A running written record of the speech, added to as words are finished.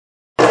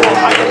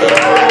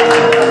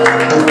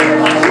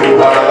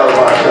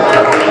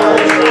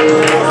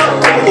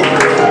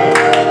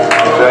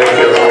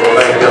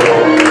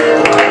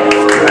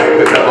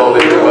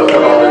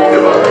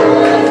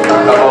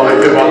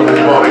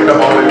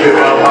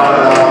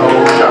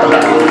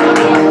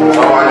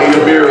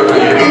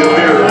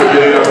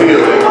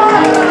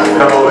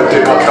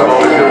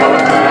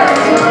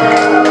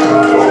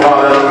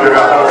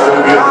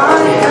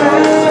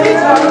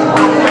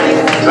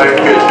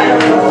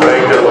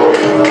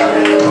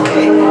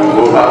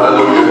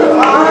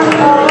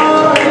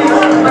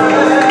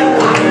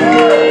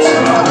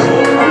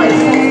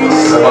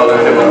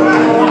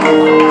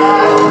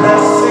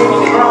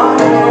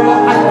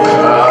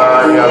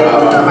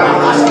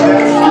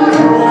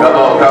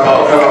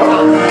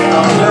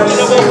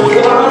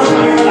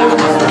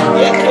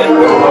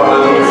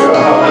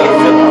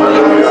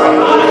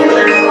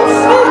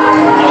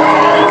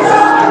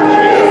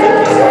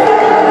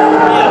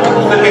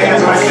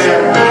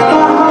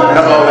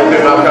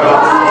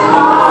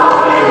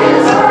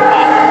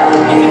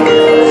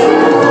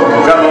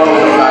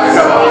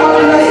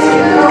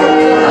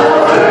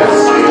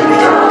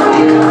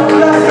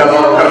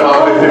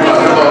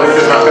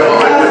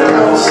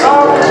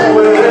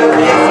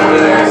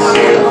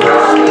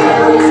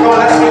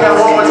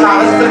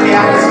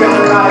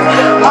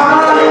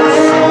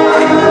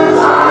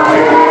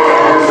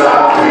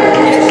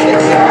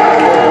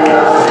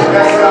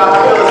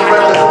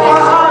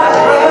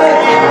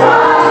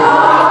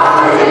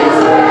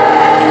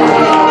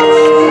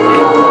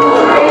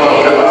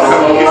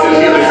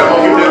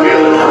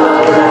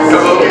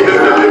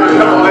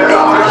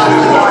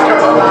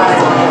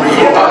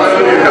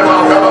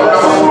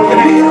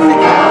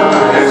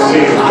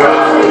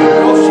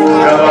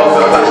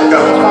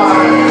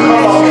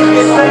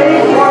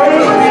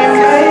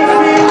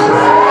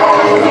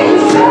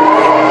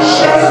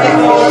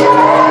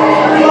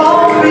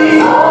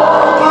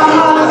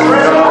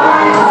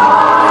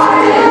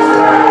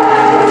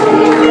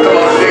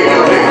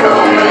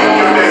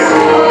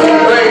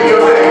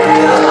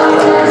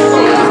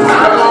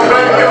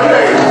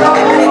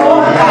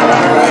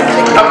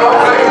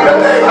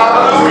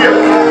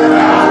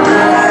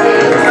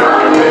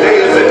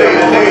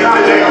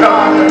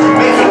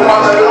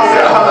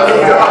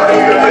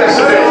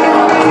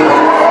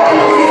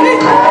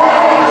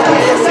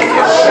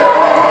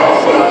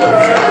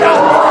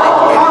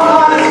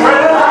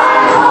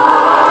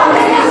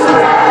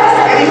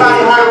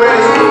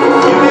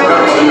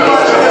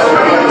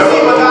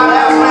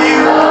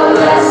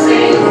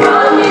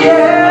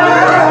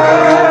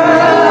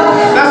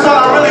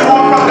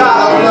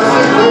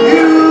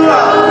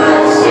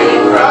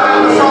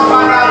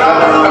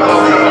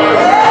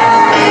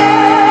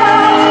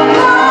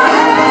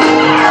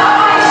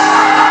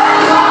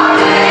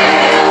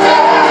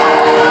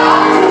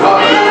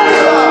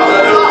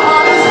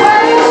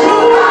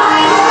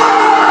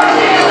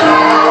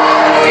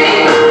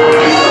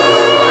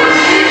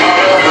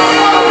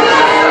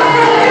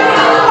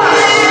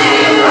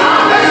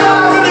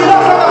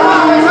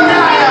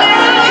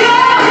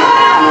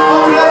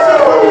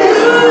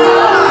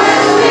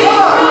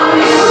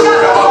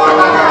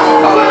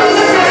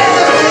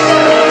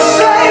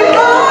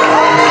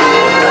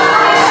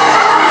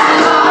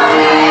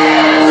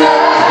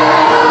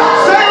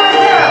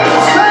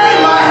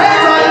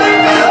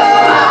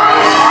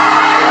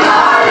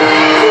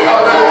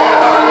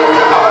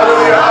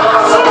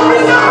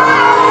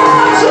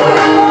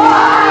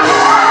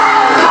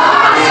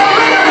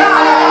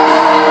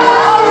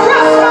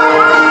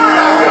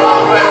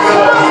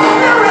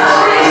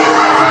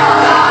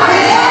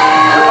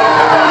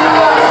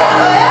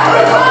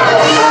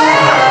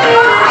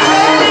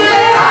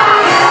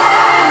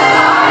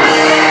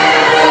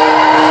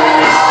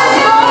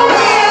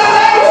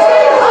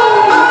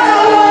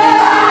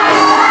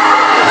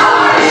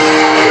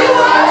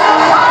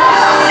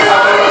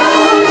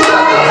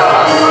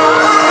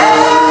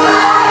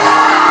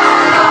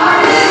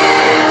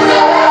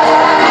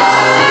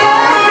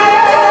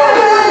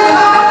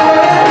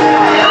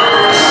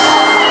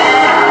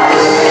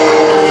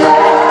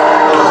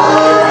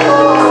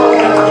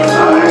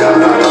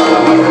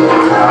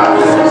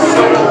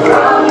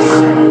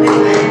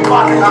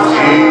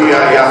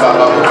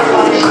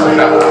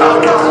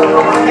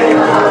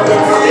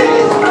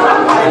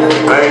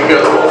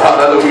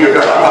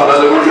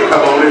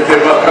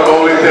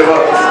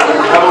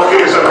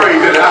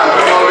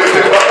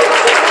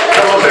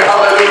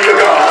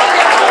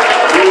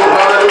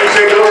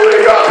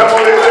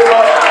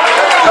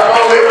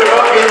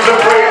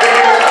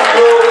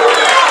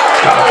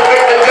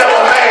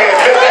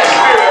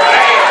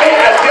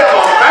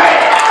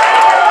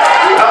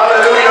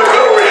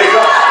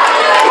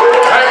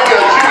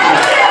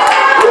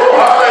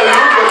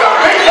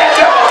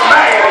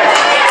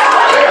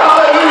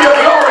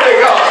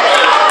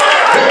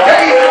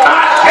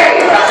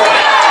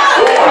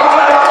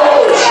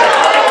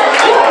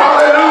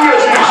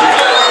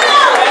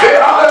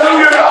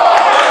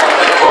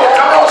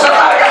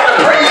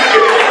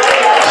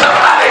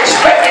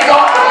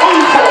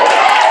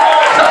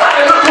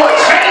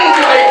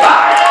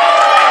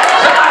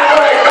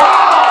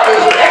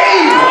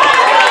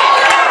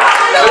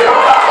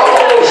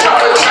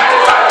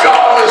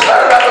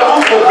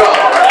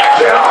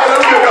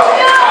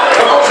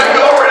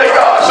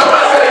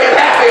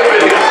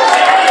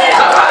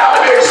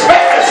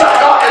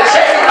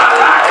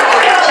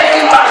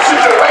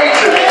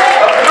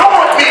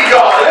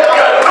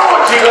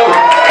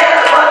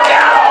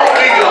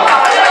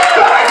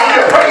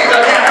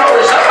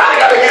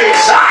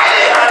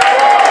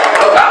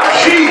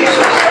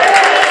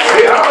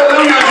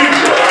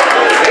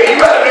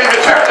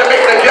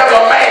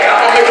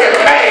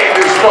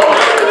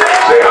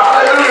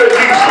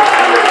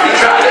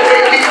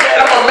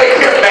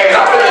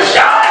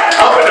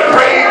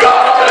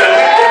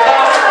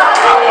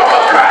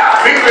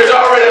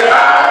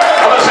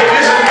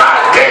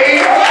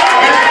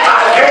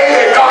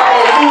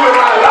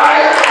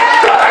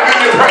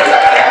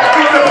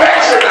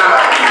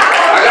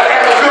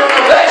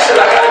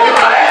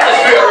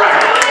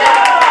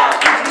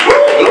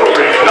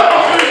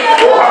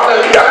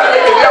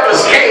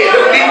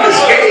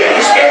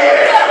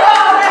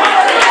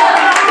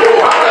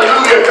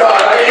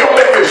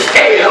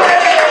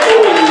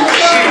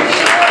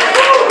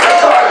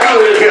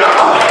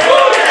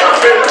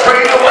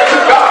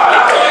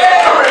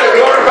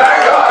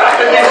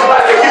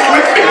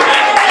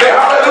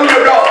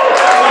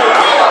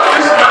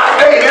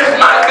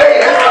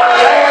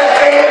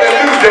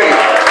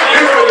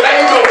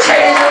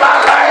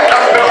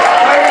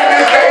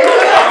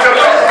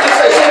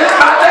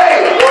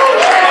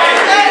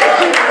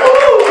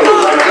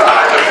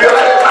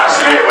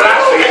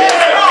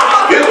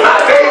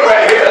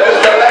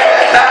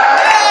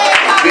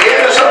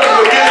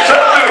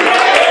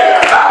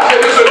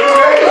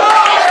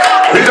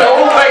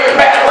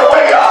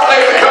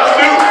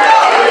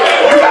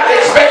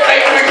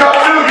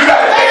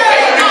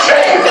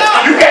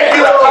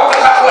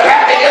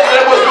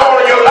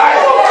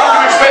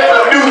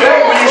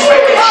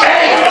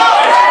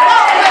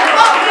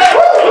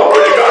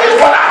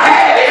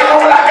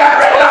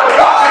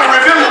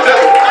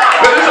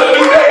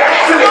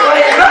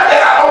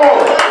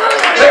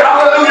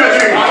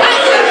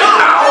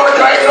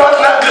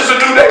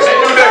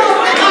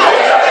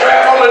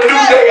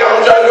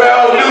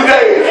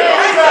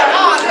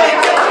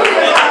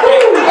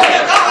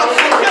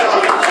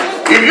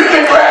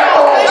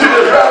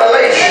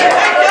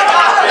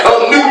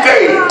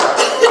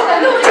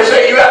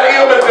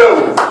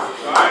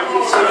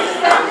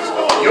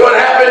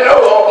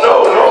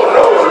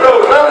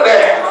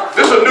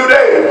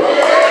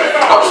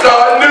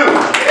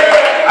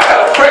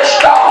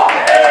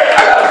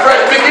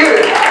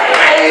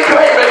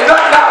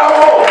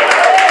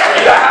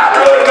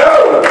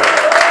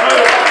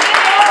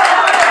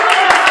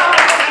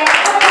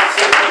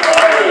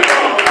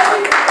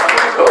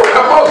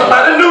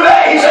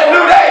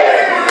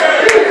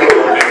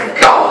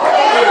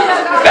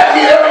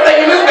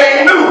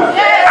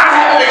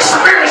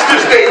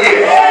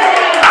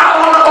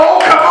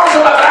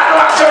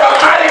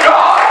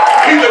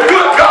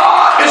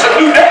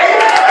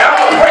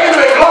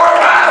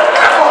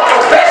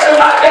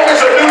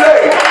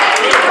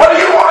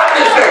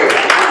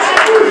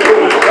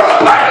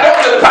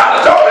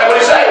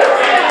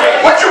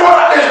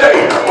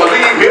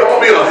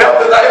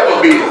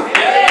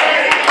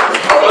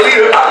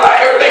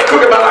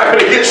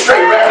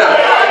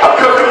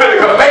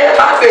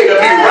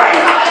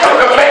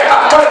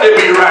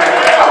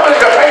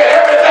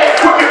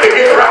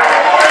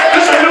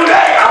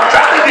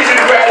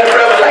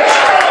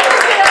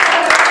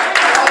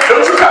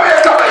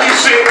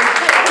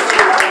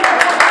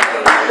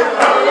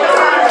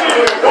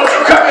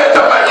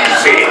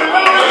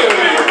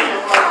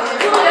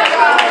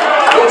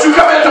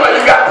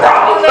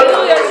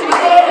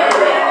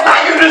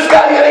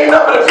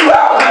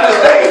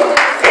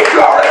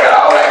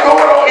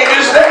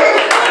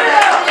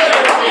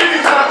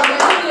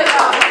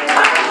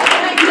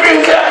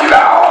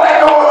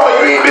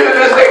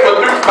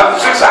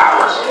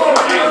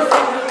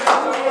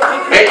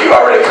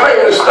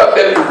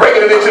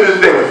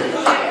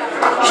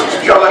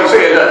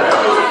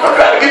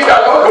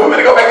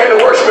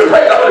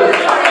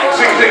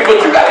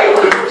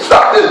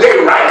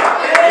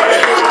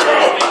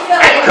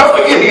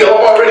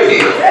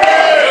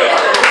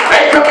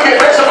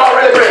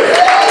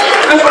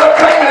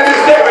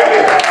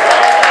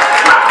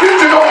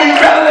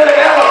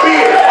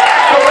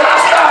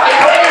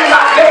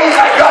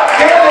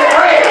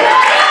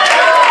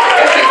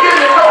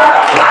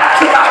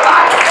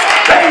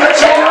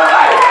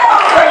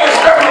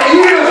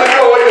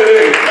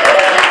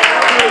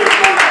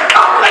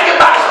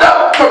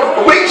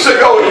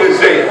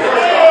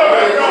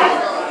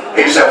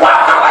say, why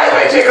my life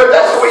ain't changed? Because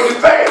that's the way you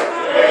think.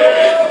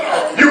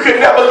 You can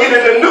never get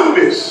into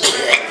newness.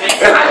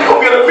 And how you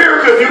going to get a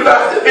miracle if you're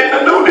not in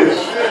the newness?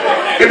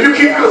 If you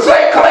keep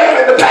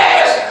claiming the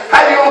past,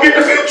 how you going to get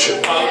the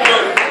future?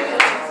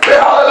 Say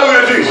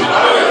hallelujah, Jesus.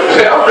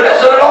 Say, I'm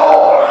blessed of the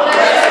Lord.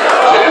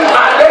 Say, this is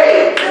my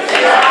day.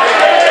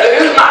 Say,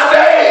 this is my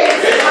day.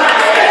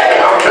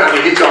 I'm trying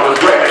to get y'all to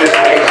grab this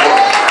thing.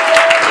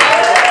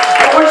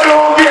 But what you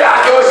going to get? I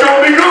know it's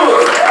going to be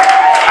good.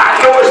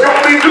 I know it's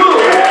going to be good.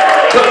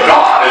 Because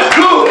God is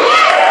good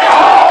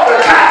all the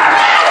time.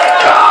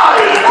 God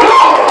is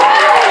good.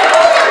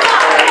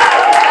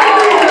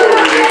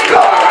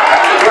 God, I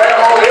got to grab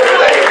on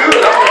everything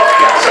good. I'm going to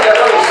cancel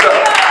that other stuff.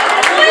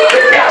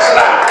 They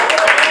cancel out.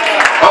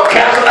 I'm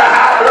canceling out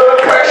high blood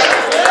pressure.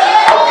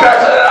 I'm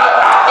canceling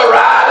out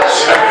arthritis.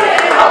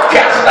 I'm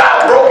canceling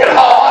out broken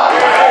heart.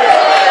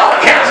 I'm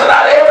canceling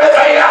out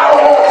everything I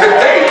don't want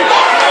today.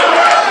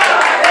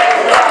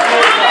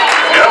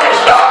 And I'm going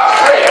to start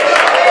fresh.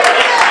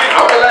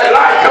 I'm going to let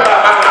life come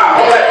out my mouth.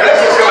 I'm going to let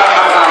blessings come out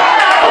my mouth.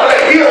 I'm going to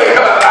let healing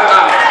come out my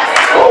mouth.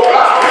 Oh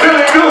God, I'm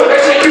feeling good. They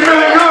say, you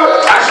feeling good?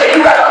 I say, you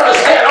got to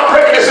understand, I'm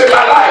breaking this in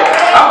my life.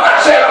 I'm not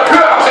saying I'm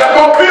good. I'm saying I'm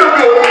going to feel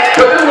good.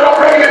 Because this is what I'm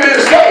breaking into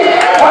this day.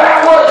 What I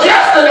was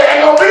yesterday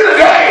ain't going to be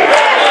today.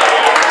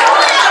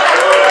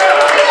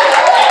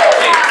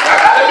 I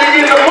got to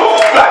begin to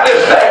move like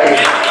this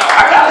thing.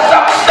 I got to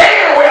stop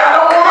staying where I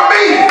don't want to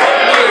be.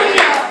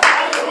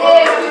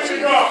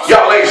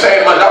 Y'all ain't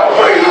saying much. I'm going to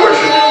praise and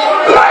worship.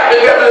 Life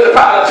and death is the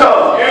power of the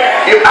tongue.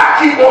 If I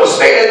keep on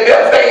staying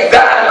death things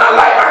dying in my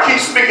life, I keep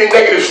speaking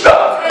negative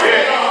stuff.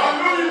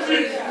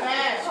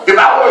 If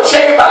I want to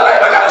change my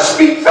life, I got to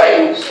speak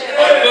things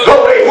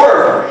though they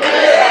were.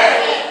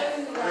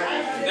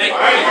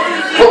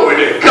 Glory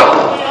to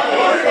God.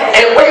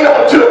 And wait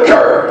on to the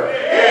curve.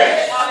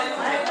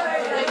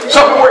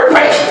 Some people were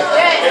patient.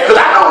 Because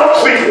I know what I'm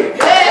speaking.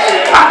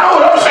 I know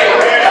what I'm saying.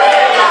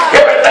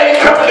 Everything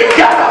coming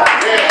together.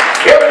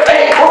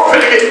 Everything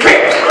hopefully get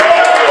fixed.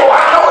 Oh,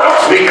 I know what I'm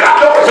speaking. I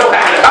know what's up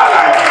happening.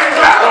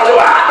 I don't know.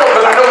 I know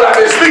because I know what I've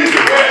been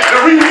speaking. The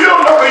reason you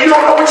don't know because you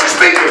don't know what you're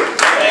speaking.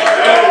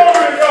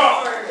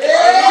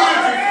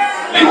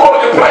 You want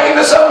to complain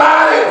to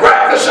somebody,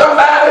 gripe to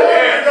somebody,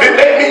 then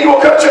that mean you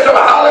will cut your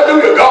number.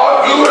 Hallelujah.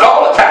 God good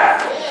all the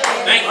time.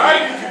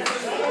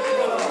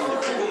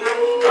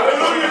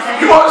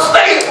 You want to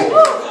stable.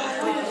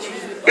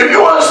 If you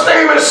want to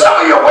stable in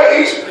some of your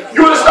ways, you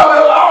want to stable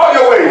in all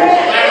your ways.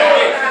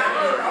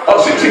 Oh,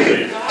 see,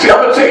 I'm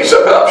going to tell you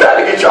something. I'm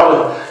trying to get y'all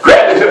to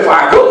grab this before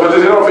I go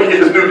because I don't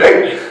forget this new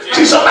day.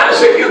 See, somebody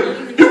said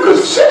you're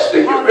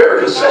consistent. You're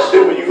very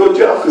consistent when you go to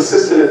jail. I'm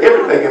consistent in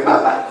everything in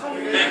my life.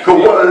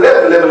 Because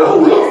 111 living the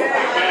whole lot.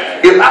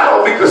 If I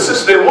don't be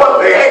consistent in one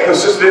thing, I ain't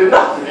consistent in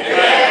nothing.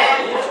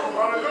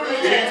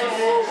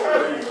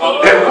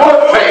 And one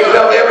thing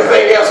love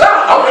everything else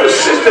out. I'm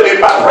consistent in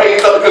my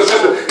praise, I'm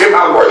consistent in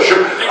my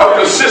worship. I'm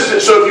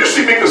consistent. So if you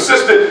see me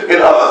consistent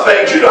in other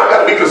things, you know I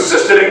got to be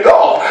consistent in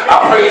God.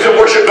 I praise and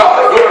worship God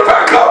and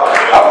glorify God.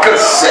 I'm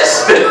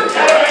consistent.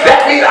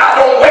 That means I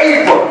don't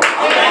waver.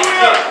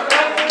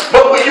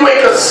 But when you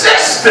ain't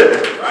consistent,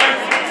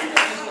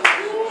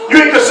 you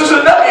ain't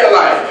consistent enough in your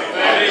life.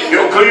 You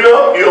don't clean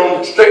up, you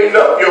don't straighten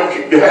up, you don't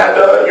keep your hair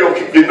done, you don't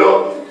keep your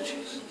nose.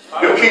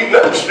 You don't keep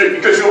nothing straight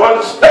because you're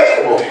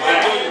unstable.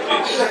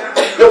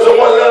 There's a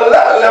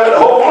 111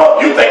 the whole month.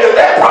 You think it's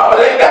that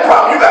problem, it ain't that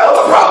problem. You got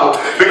other problems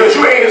because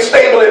you ain't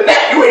stable in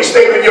that. You ain't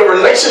stable in your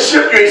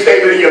relationship. You ain't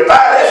stable in your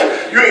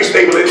finances. You ain't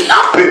stable in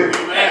nothing.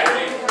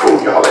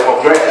 Oh, y'all ain't gonna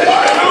grab this.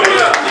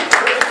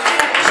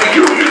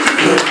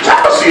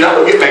 See, I'm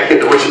gonna get back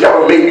into what y'all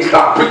gonna make me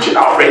start preaching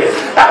already.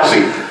 Now,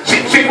 see,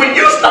 when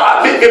you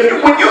start,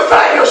 when you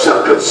find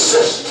yourself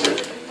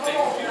consistent,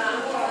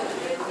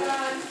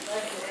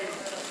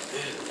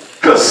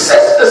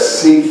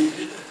 consistency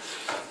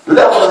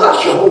levels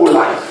out your whole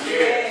life.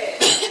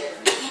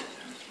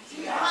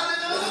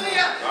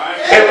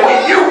 And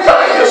when you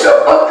find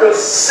yourself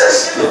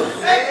inconsistent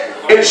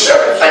in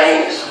certain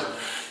things,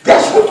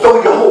 that's what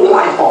throw your whole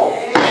life off.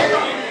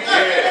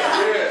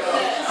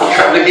 I'm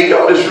trying to give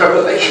y'all this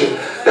revelation.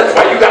 That's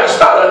why you got to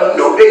start a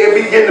new day and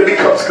begin to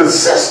become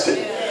consistent.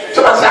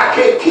 Somebody say, I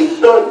can't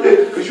keep doing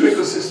this because you ain't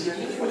consistent.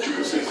 What you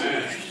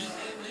consistent?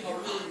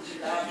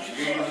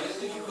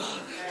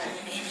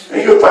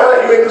 And you'll find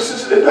out you ain't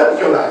consistent in nothing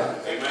in your life.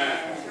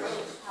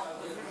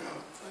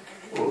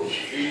 Oh,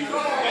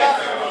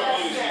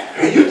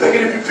 and you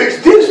thinking if you fix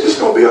this, this is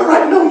going to be all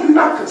right. No, you're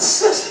not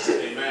consistent.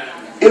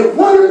 In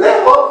one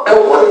level and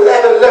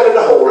 111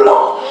 the whole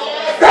long.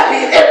 That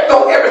means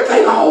throw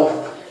everything off.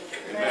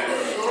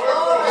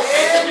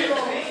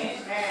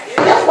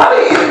 That's why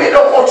the enemy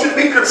don't want you to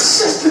be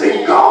consistent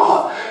in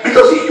God.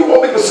 Because you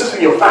won't be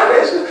consistent in your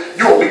finances.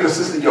 You won't be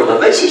consistent in your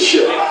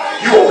relationship.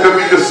 You won't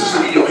be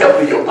consistent in your health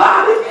and your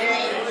body.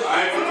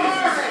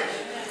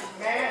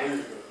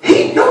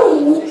 He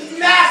knows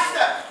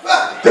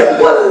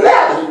that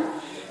 111,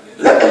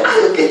 let me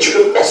get you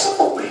to mess up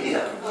over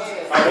here.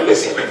 I can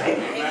miss everything.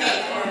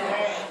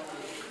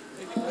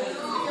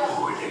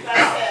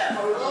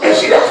 And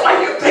see, that's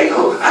why you think,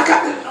 oh,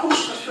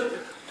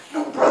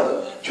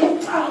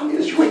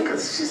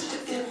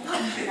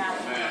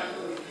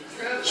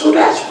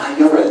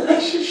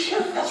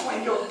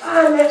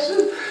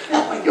 finances.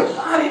 That's when your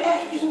body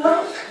acting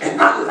up and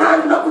not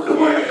lining up with the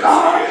word of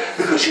God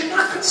because you're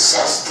not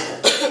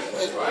consistent.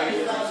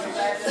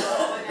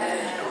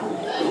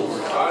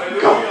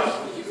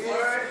 God.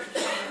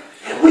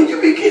 And when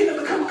you begin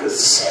to become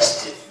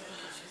consistent,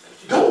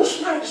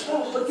 those nights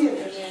won't forget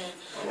it.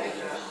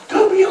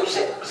 Don't be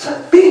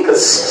upset. Being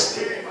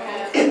consistent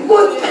in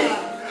one thing.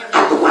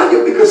 After a while,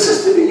 you'll be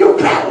consistent in your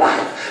prayer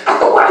life.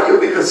 After a while,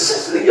 you'll be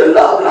consistent in your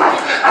love life.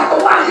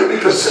 After a while, you'll be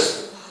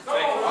consistent.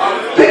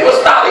 People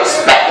start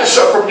expecting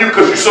something from you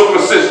because you're so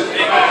consistent.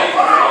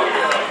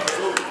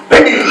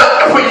 They be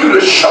looking for you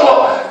to show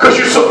up because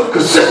you're so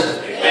consistent.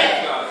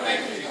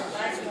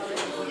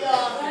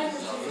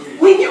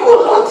 When you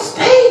are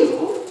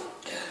unstable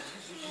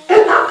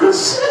and not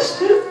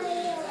consistent,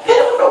 they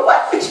don't know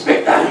what to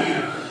expect out of you.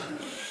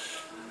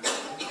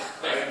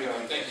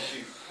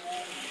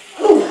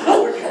 Oh,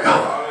 Lord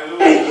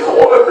God. And you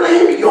want to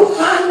blame your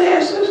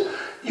finances.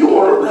 You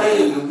want to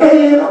blame the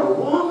man or the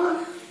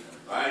woman.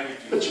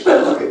 But you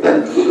better look at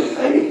them little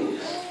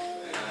things.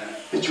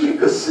 That you ain't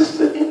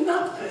consistent in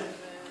nothing.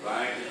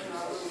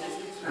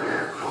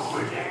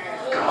 Glory to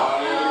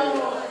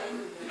God.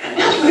 And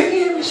that's where the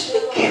enemy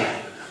sneak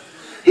at.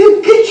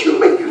 He'll get you,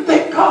 make you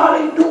think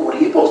God ain't doing what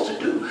he's supposed to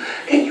do.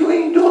 And you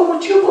ain't doing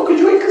what you're supposed to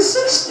because you ain't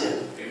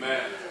consistent.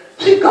 Amen.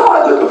 See,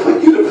 God looking for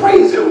you to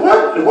praise him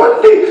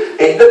one day,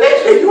 and the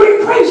next day you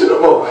ain't praising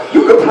him more.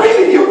 You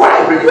complaining to your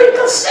wife, but you ain't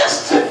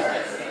consistent.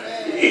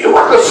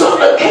 Like a son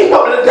that came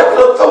up and the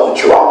devil told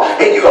you off,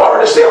 and you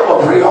already say, I'm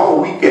going to pray all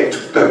week at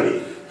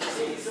 2:30.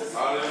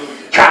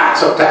 Try it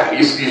sometime.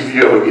 You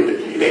ever get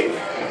it.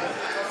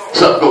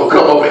 Something going to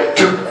come up at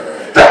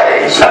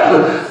 2:30.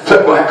 Something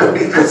going to have to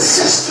be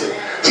consistent.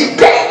 See,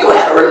 Daniel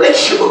had a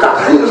relationship with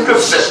God. He was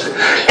consistent.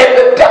 And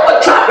the devil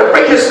tried to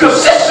break his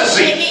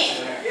consistency.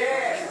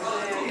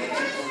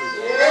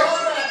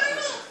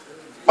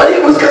 But he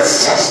was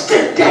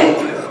consistent,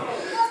 Daniel.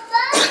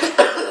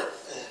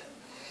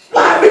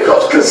 Why?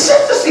 Because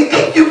consistency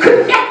keeps you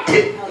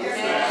connected.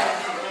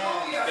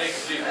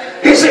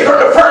 He said,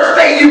 from the first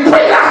day you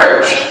prayed, I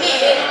heard you.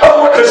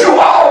 Oh, because you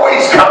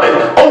always coming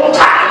on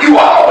time. You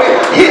always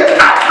here.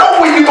 I know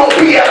when you're going to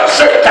be at a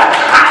certain time.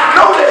 I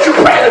know that you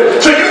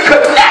praying. So you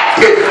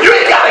connected. You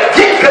ain't got to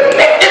get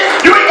connected.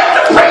 You ain't got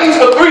to praise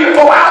for 3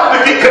 or 4 hours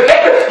to get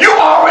connected. You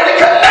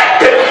already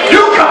connected.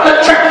 You come to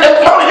church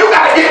this morning. You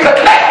got to get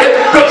connected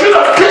because you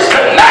done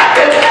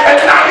disconnected.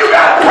 And now you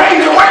got to praise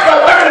and wait for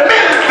 30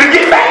 minutes to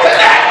get back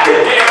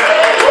connected.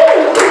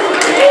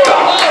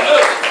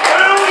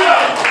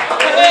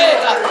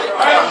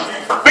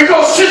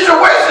 Because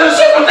situations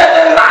in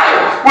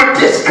life will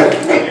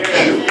disconnect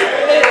you.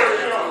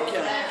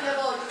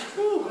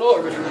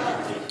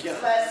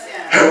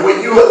 And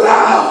when you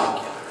allow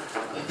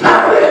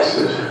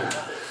finances,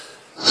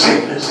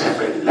 sickness, and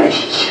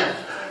relationship,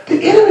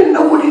 the enemy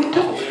know what he's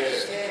doing.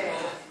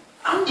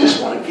 I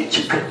just want to get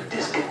you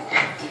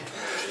disconnected.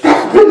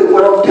 That's really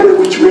what I'm dealing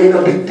with you ain't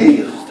a big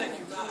deal.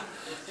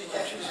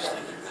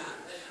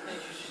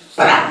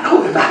 But I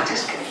know if I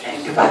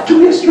disconnect, if I do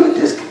this, you'll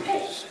disconnect.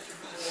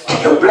 To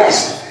your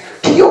blessing,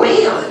 to your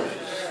healing.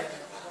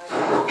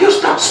 You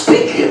stop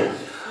speaking.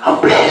 I'm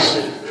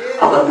blessed.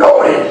 I'm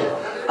anointed.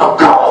 I'm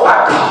called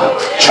by God.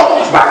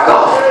 Chosen by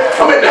God.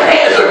 I'm in the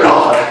hands of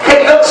God.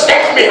 Can't nothing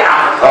snatch me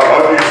out. I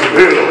need some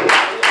healing.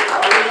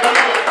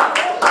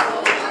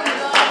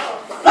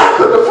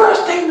 Because the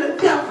first thing the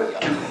devil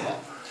do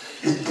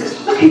is this.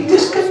 He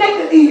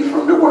disconnected Eve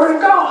from the word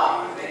of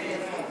God.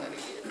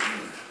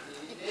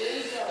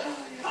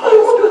 All he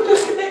want to do is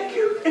disconnect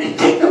you. And he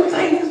take them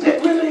things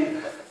that really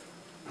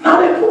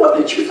not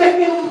important that you think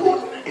they're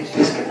important and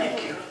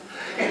disconnect you.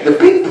 And the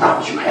big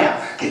problems you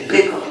have get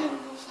bigger.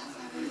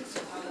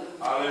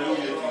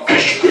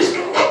 Because you're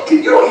disconnected.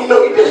 You don't even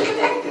know you're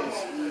disconnected.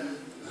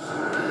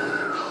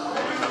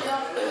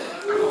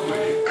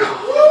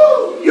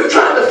 You're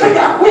trying to figure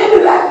out where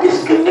did I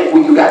disconnect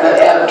when you got that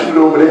attitude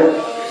over there.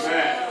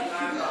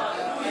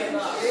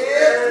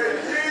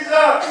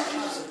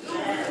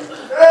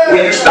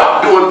 When you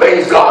stop doing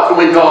things God the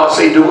way God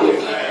say do it.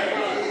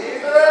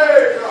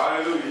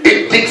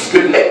 It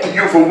disconnected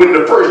you from when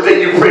the first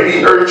day you prayed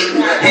he heard you.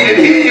 He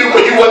didn't hear you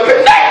but you were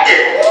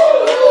connected.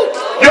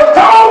 Your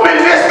phone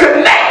been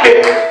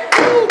disconnected.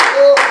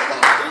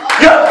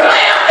 Your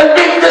lamp has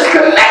been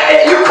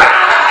disconnected. You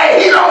cry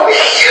and he don't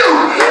hear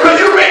you because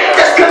you've been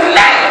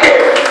disconnected.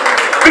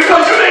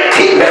 Because you didn't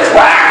keep his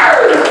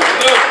word.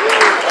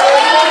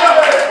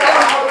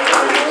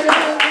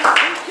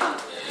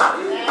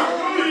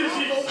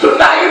 So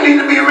now you need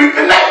to be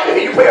reconnected.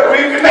 And you pay a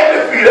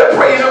reconnected fee. That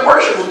praise and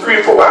worship for 3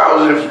 or 4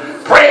 hours and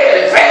praying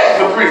and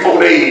fasting for 3 or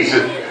 4 days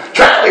and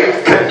trying to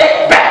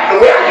connect back to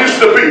where I used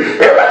to be.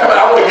 Everybody coming,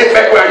 I want to get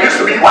back where I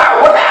used to be. Why?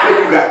 What happened?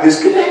 You got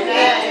disconnected.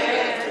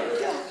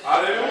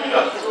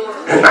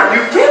 And now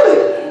you feel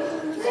it.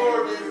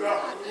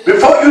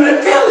 Before you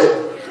didn't feel it.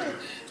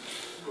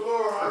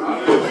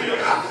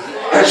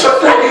 And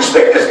sometimes you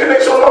stay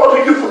disconnected so long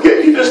that you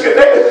forget you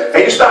disconnected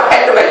and you start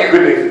acting like you're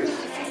connected.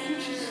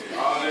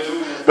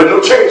 But no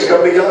change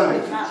comes in your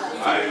life.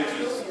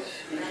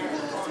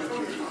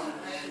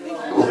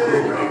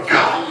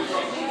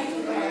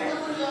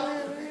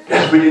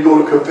 That's when you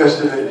go to confess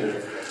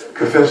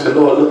the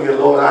Lord, look here,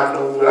 Lord, I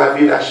know what I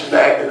did. I should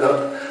have acted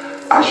up.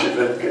 I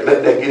shouldn't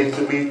let that get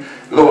into me.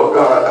 Lord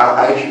God,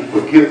 I ask you to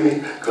forgive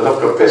me because I'm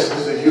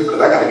confessing this to you because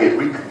I got to get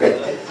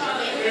reconnected.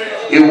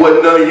 It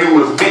wasn't none of you, it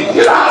was me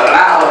that I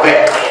allowed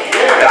that.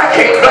 And I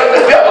can't blame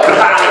the devil because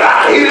I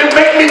allowed it. He didn't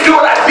make me do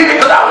it. I did it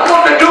because I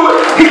wanted to do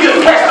it. He just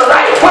pressed the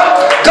right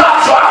button.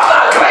 God, so I'm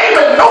not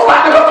blaming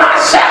nobody but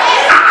myself.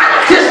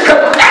 I'm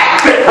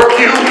disconnected from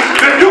you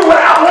to do what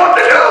I want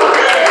to do.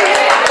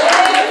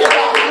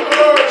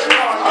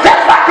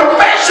 That's my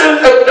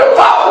confession. The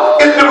fall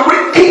is to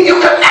keep you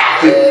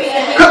connected.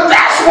 Because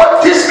that's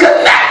what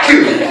disconnects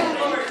you.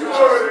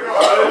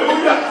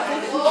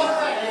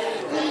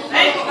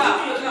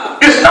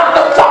 It's not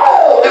the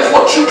fall, it's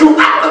what you do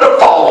after the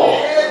fall.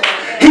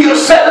 He'll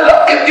set it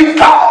up if you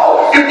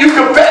fall. If you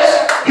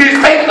confess, he's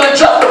faithful and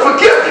just to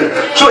forgive you.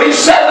 So he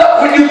set it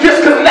up when you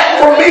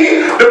disconnect from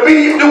me to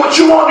be do what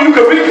you want, you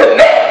can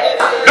reconnect.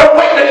 Don't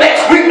wait the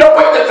next week, don't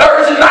wait the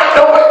Thursday night,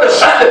 don't wait the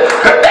Sunday.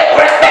 Connect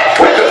right back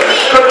quicker.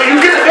 Because when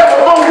you get the devil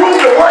more room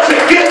to worship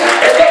again,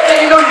 and next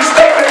thing you know, you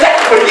stay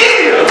connected for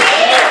years.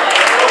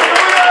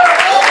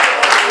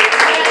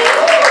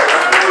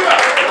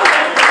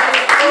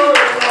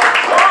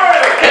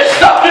 And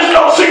stuff just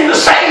don't seem the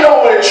same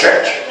over in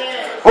church.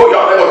 Oh,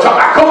 y'all never talk.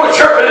 I go to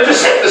church, but it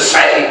just ain't the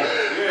same.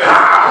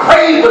 I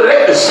pray, but it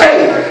ain't the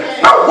same.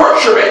 My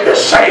worship ain't the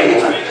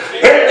same.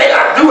 Everything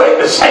I do ain't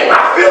the same.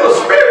 I feel the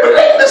spirit, but it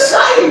ain't the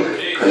same.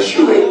 Because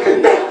you ain't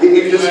connected.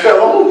 It just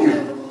fell on you.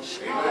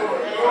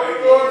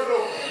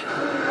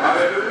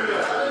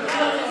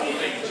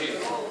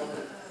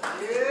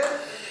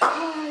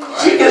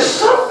 See, it's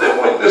something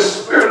when the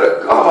Spirit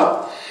of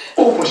God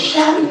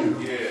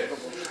overshadowed you.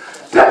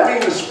 That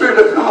means the Spirit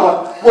of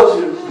God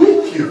wasn't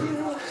with you.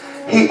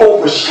 He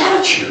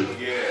overshadowed you.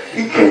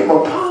 He came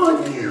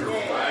upon you.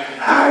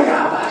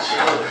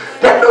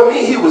 That don't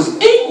mean he was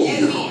in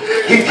you.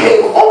 He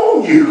came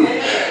on you.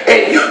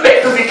 And you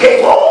think because he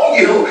came on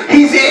you,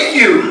 he's in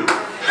you.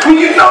 When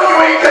you know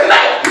you ain't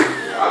connected.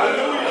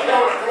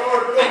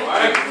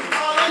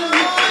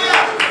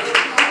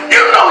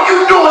 You know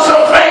you doing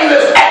some things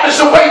that's acting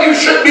the way you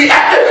should be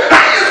acting.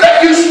 How you think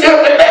you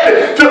still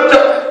connected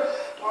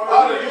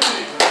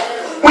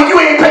when you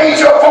ain't paid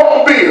your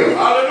phone bill?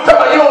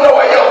 You don't know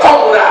where your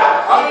phone at.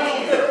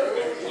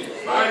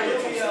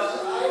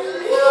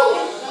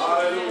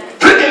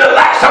 Flicking the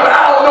lights up and I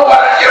don't know what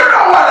I, you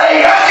know what I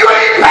am. You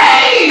ain't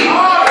paid.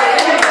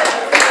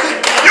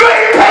 You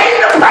ain't paid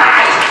the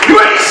price. You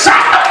ain't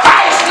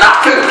sacrificed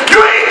nothing. You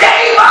ain't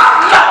gave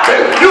up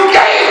nothing. You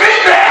gave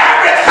into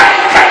everything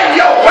came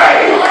your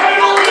way.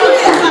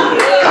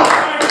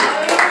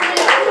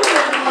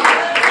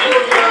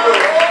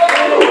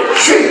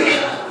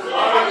 Jeez.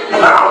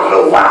 And I don't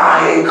know why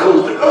I ain't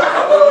close to God.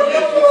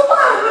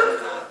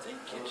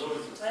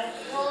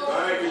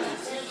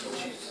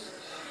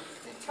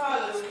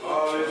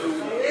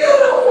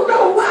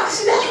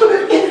 See, that's what the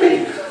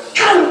enemy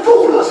trying to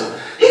fool us.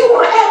 He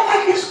want to act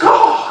like it's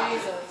God.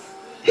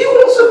 He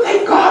wants to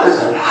think God is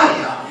a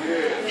liar.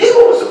 He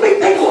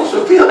wants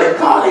to feel that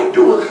God ain't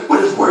doing what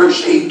his word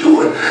say he's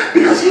doing.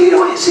 Because he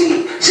don't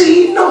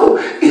he know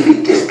if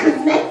he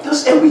disconnect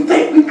us and we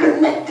think we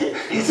connected,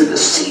 he's a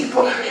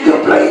deceiver.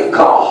 He'll blame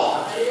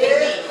God.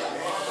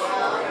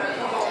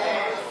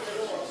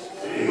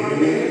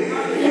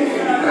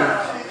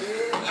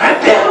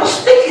 That devil's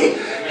sneaky.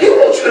 He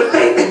wants you to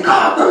think that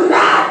God will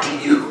lie to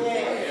you.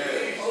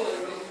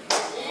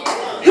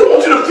 He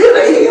wants you to feel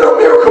that he ain't a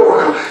miracle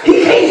worker.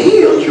 He can't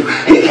heal you.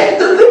 He can't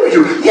deliver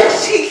you.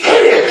 Yes, he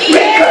can.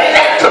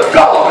 Reconnect to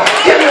God.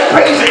 Give him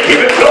praise and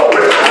give him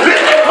glory.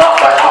 Lift him up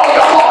by all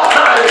your heart,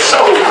 mind, and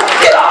soul.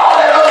 Get all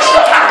that other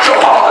stuff out your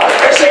heart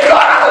and say,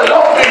 God, I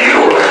belong to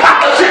you.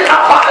 I present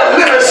my body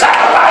a living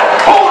sacrifice.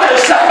 Hold it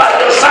set by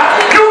your side.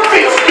 You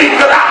fix me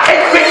because I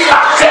can't fix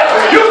myself.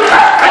 You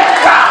perfect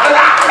God because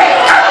I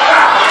can't perfect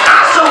God.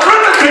 I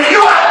surrender to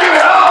you. I give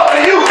it all to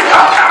you.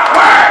 I'm not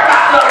worried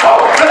about the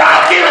hope that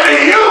I give it to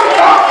you.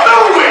 I'm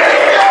through with it.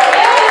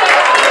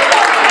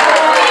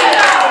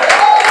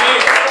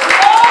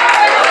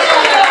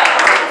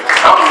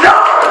 I'm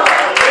done.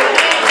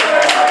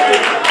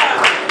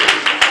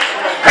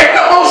 Ain't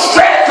no more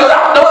stress because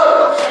I'm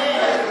done.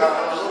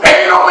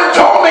 Ain't no more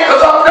torment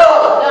because I'm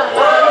done.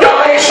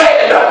 Y'all ain't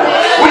saying nothing.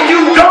 When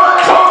you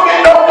done, torment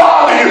don't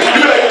bother you.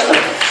 You like,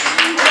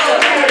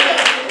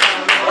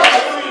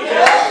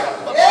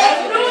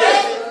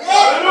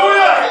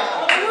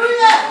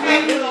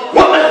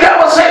 what the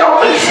devil say on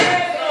this?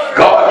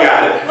 God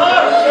got it.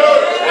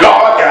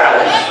 God got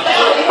it.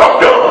 I'm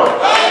done.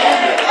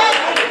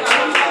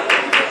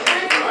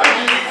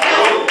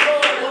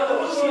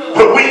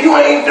 But when you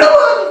ain't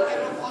done,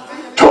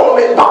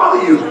 torment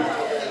bother you.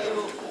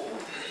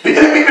 The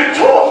enemy can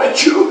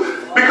torment you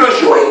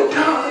because you ain't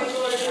done.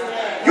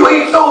 You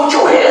ain't thrown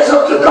your hands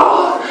up to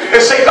God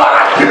and say, God,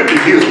 I give it to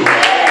you.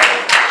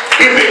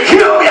 If it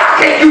kill me, I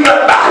can't do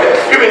nothing about it.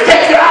 If it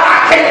take me out, I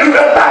can't do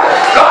nothing about it.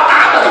 God,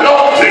 I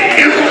belong to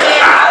you.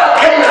 I done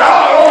gave it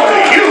all over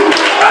to you.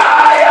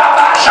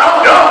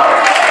 I'm done.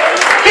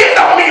 It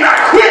don't mean I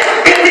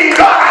quit.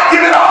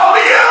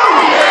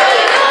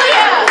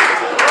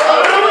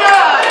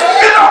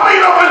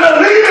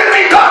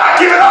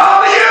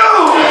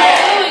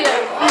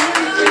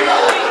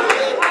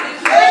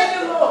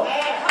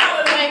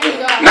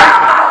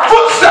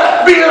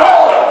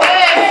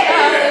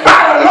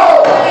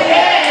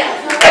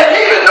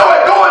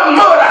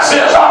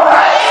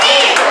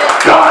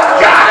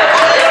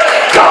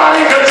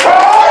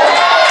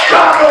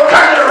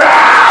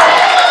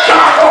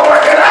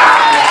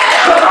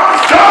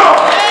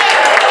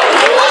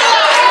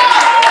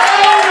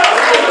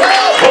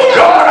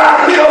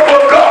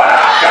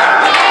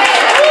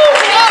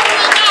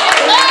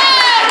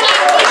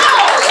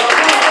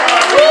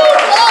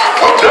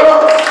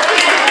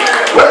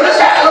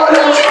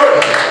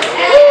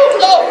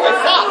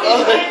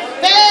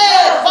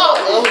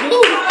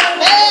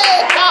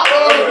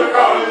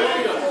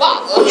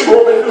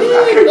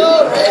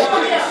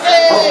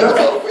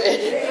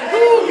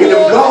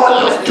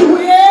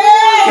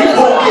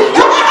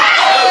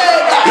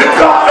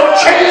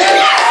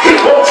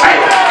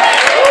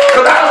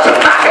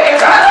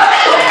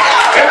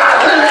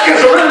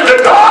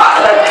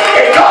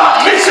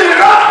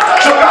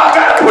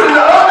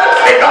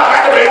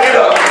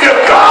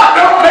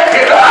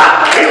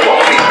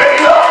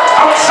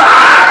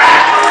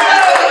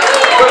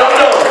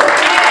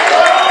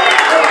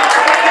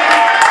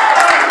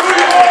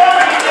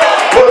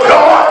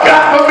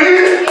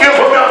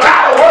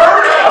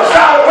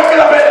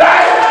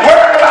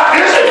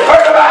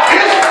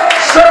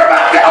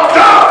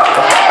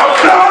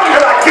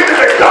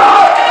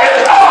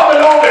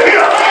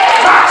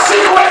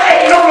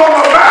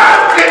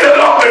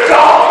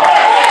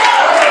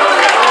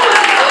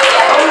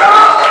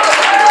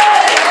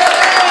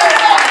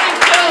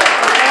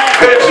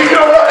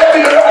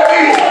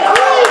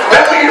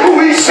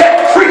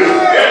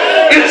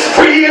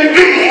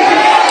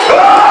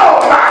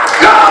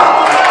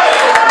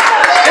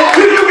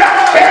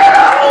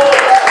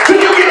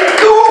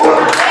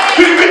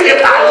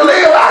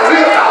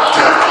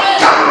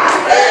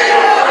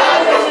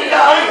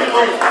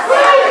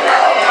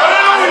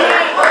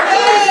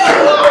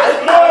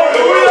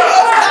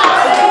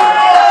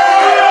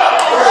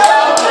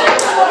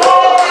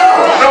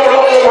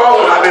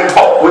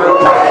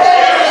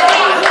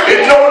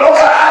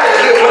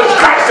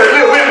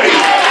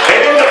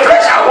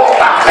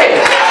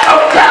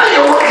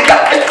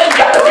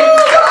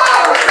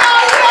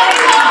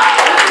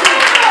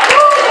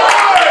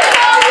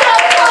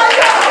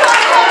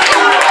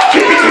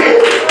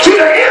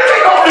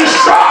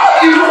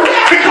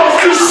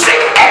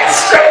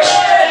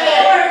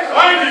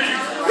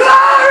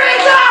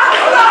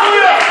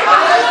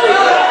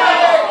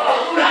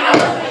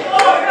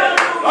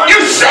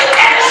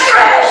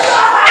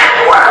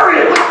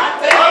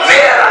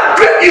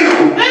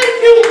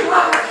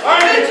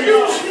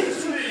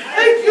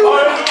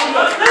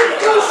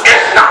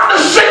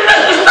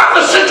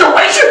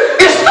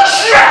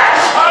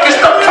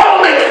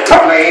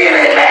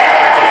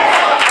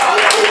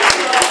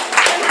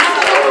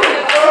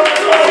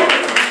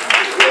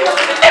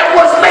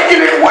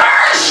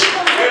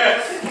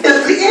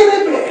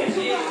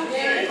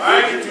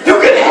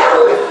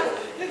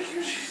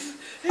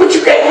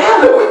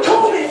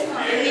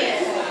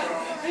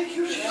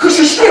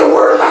 still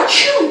worried about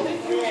you.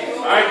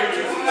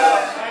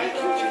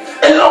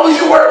 As long as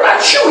you worry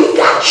about you, he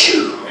got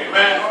you.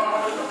 Amen.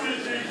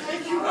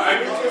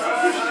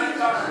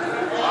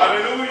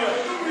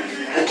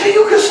 Until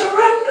you can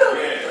surrender.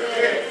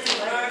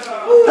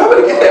 I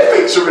better get that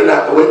fake surrender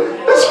out the way.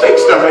 That fake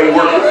stuff ain't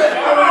working.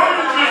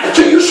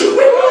 Until you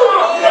surrender.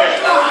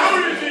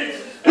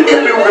 The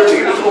enemy will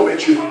continue to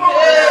torment you.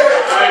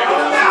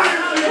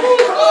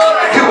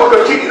 He will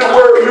continue to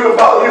worry you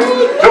about you.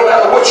 No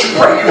matter what you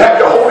pray, you have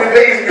your holy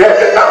days, you have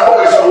your not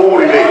always so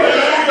holy days.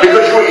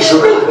 Because you ain't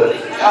surrendered.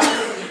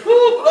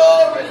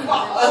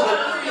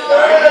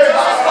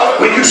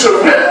 When you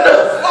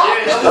surrender,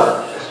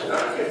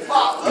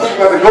 you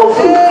got to go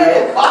through it,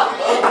 man.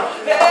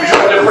 We just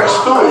got to press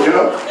through it, you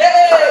know.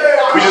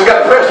 We just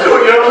got to press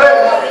through it, you know what I'm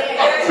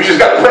saying? We just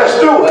got to press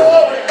through it.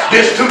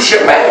 This too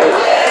shall pass.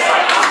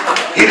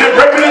 He didn't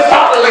break me his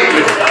father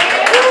leaving.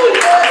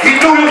 He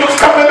knew he was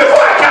coming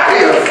before I got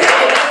here.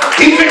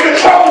 He's in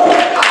control.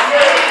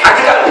 I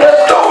just got to press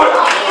through it.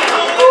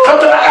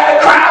 Sometimes I got to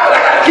cry, but I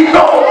got to keep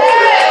going.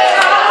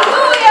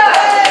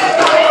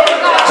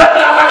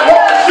 Sometimes I might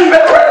walk to sleep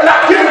at prayer and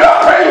not give it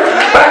up, prayer.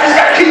 But I just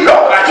got to keep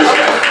going. I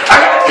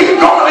got to keep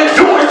going and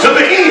do it to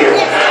the end.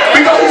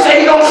 Because he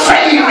said he gonna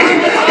save me.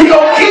 He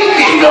gonna keep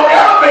me. He gonna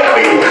elevate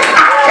me.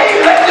 I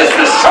can't let this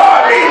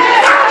destroy me.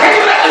 I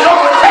can't let this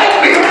overtake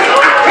me.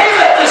 I can't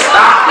let this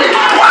stop me.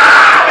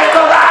 Why?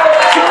 Because I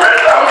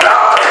surrender,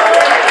 God.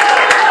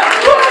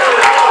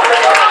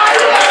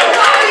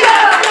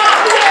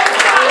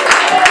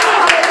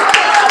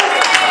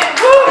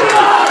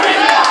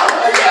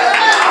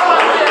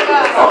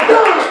 I'm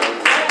done.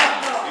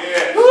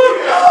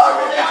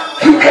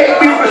 You can't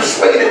be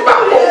persuaded by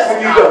folks when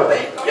you're done.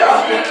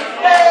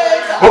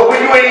 But when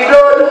you ain't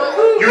done,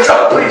 you try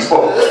to please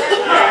folks.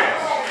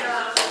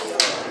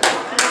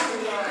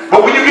 But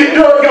when you get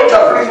done, you don't try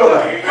to please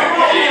nobody.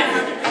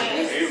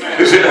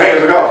 It's in the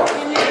hands of God.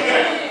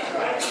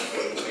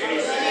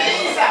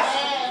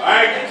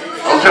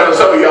 I'm telling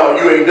some of y'all,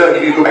 you ain't done,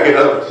 you need to go back and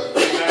done.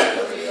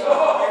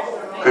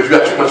 Because you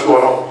got too much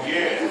going on.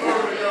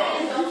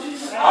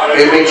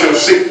 It ain't your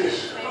sickness.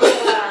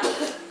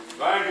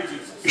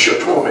 It's your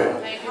torment.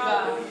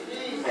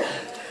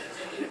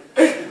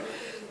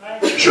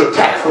 It's your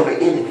attack from the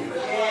enemy.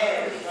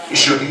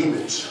 It's your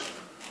demons.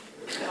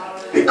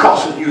 They're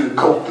causing you to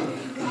go through.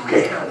 You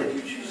can't handle it.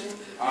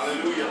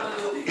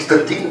 It's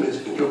the demons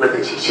in your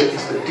relationship.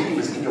 It's the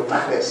demons in your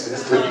finances.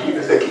 It's the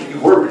demons that keep you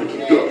worried,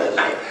 keep you up at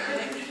night,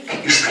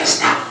 keep you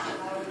stressed out.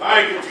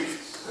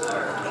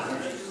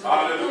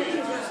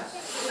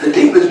 The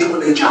demons doing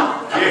their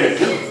job. That's what they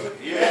do.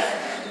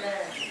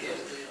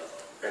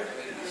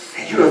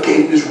 And you done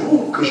gave this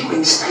room because you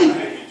ain't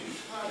stable.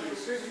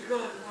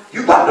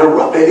 You about to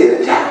erupt at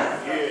any time.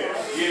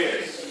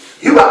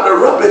 You about to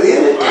erupt at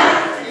any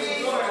time.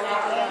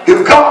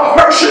 If God's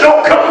mercy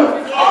don't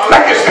come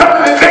like it's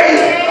coming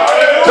today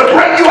to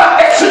bring you out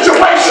of that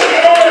situation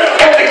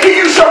and to give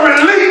you some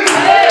relief.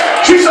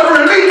 See, some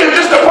relief is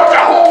just to put a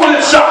hole in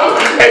something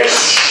and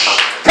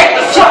take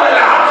the swelling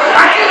out.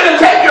 I ain't going to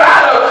take you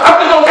out of,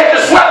 I'm just going to take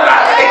the swelling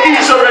out and give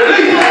you some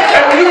relief.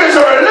 And when you get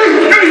some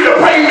relief, you need to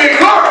praise me,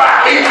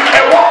 glorify me,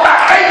 and walk by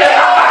faith and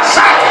not by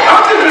sight.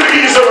 I'm just going to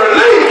give you some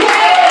relief.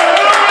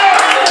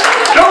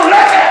 Don't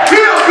let that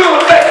feel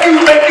good make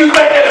you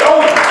think that it's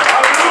over.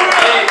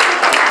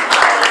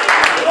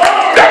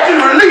 That's the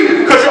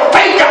relief, because your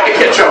faith got to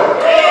catch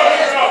up.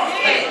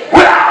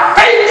 Without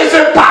faith, it's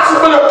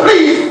impossible to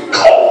please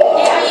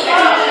God.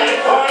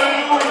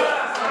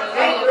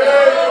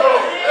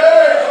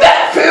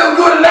 That feel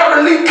good and that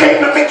relief came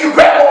to make you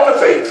grab on the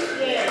faith.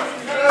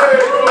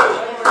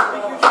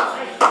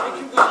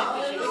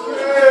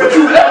 But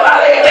you left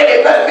out everything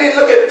and then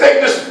look at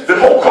things, the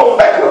whole coat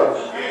back up.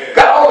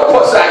 Got all the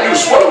plus side, you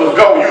sweat was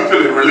gone, you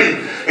feeling relief.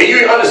 And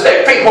you didn't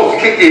understand faith supposed to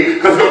kick in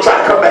because you're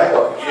trying to come back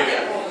up.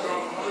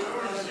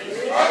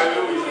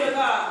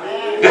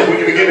 Then when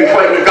you begin to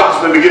claim the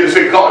gospel and begin to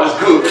say God is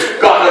good,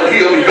 God will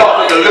heal me,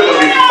 God will deliver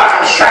me.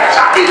 By His stripes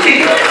I've been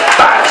healed.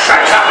 By His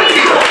stripes I've been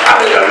healed. I've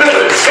been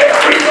delivered and set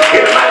free.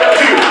 In the mighty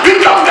name of Jesus. You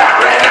come down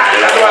right now. And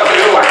that's why I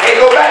say, oh, I can't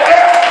go back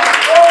there.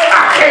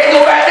 I can't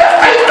go back there.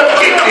 Faith don't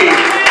kick in.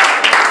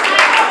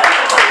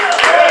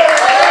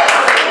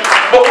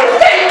 But when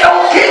faith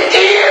don't kick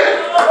in,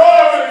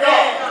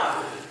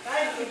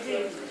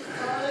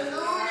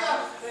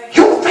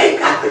 your faith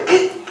got to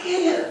kick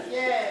in.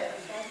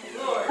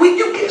 When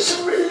you get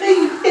some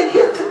relief in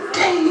here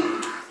today,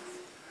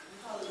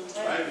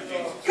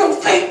 your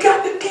faith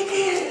got to kick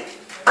in.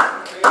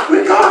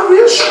 When God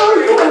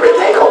reassure you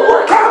everything gonna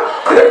work out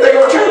and everything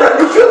gonna turn around,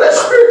 you feel that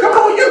spirit come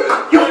on you,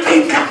 your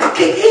faith got to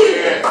kick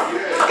in.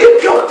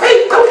 If your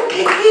faith don't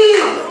kick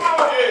in,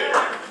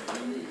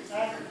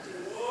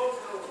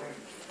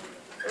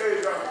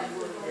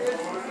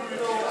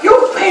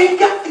 your faith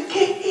got to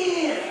kick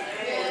in.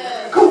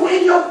 Because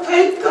when your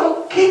faith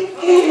don't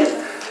kick in,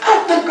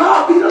 after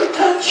God be to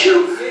touch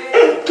you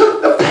and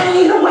took the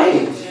pain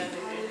away.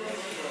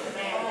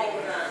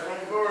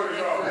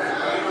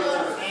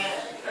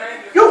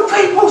 Your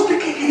faith supposed to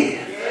kick in.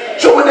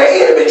 So when the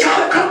enemy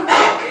try to come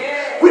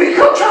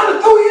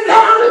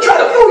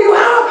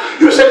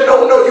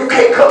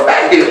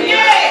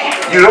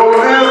You don't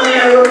live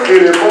here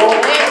anymore.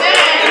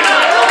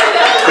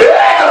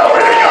 Yeah,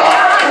 glory to God.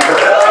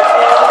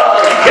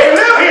 You can't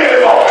live here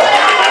anymore.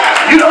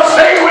 You don't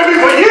stay with me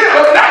for years,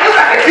 but now you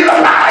got to get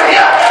up out of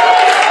here.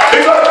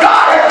 Because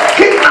God has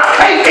kicked my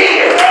faith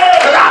in.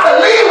 Because I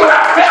believe when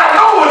I felt, I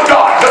know it was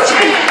God touched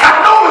me.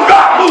 I know it was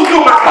God moved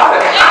through my body.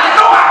 I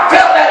know I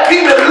felt that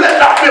demon lift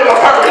off in my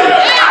person.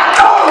 I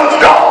know it was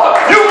God.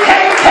 You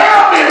can't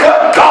tell me it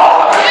wasn't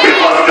God. It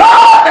was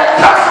God that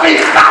touched me.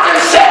 I've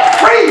been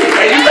set free.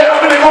 And you think I'm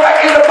going to go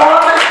back in the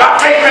bondage? My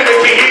faith in the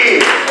King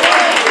is.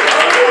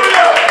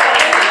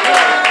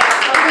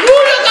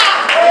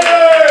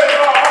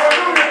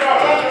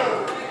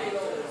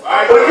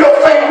 But your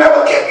faith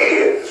never kick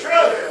in.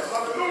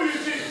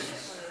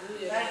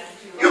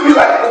 You'll be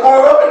like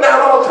going up and down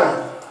all the time.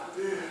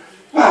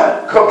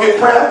 Why? Come get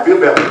prayer, feel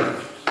better.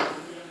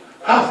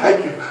 Oh,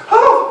 thank you.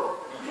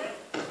 Oh,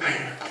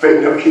 man,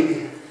 faith never kick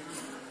in.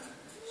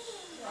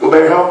 Go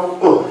back home.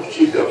 Oh,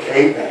 she still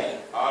came back.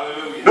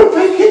 Hallelujah. No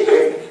faith kick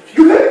in.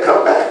 You let it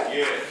come back.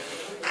 Yeah.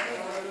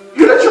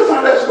 You let your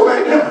finances go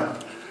back down.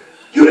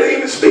 You didn't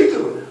even speak to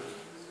it.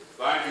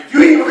 You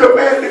didn't even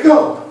command it to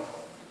go.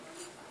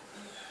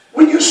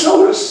 When you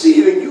sow the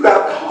seed and you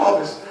got the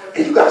harvest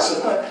and you got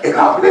some money and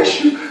God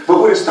bless you, but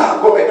when it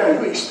starts going back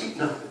down, you ain't speak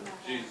nothing.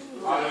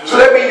 So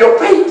that means your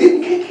faith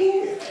didn't kick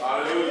in.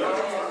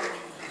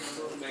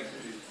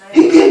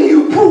 He gave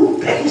you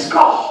proof that he's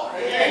God.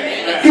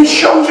 He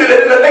shows you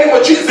that in the name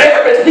of Jesus,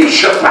 every knee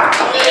shall bow.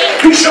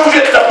 He shows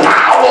you that the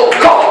power of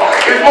God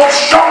is more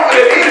stronger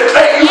than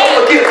anything you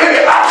ever get,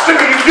 any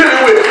obstacle you're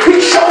dealing with. He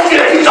shows you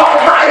that he's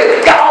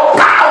almighty, got all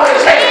power in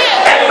his hand,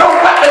 and no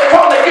weapon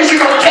formed against you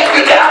going to take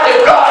you down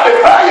in God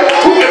before you.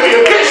 Who can be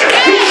against you?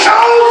 He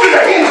shows you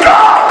that he's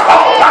God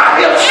all by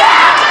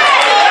himself.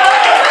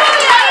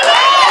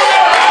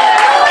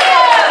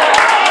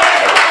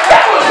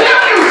 That was him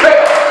you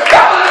felt.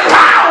 That was the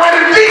power and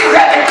the demons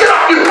had to get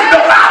on you.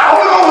 The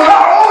power was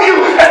all on you,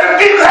 and the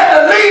demons had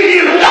to leave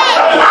you. That was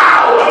the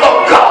power of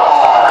God.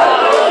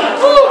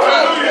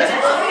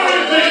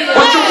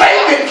 But your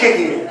faith didn't kick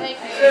in.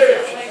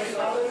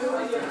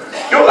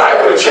 Your life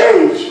would have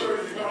changed.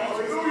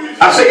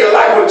 I say your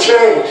life would have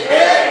changed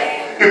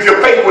if your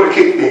faith would have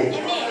kicked in.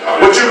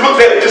 But you looked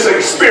at it just an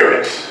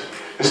experience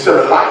instead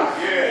of life.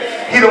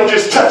 He don't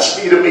just touch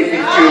me to make me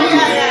feel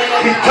good.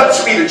 He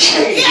touched me to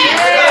change me.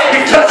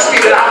 He touched me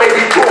that I may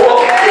be grow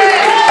up in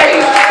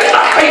faith, that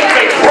my faith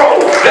may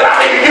grow, that I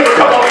may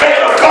become a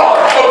man of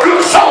God, a good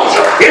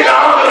soldier in the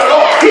army of the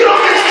Lord. He don't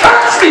just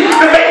touch me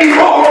to make me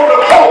roll on the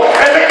floor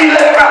and make me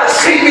let everybody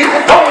see me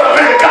going up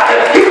in the God.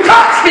 He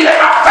touched me that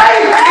my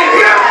faith in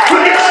him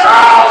will get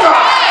stronger.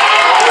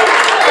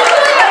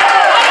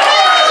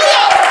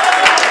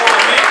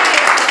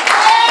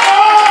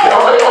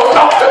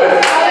 Talk to me.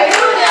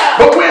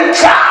 But when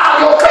child,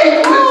 your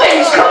faith, when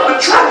things come to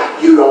try,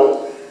 you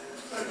don't.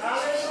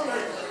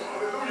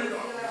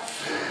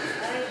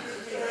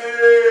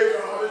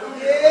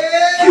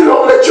 You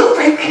don't let your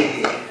faith kick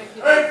in.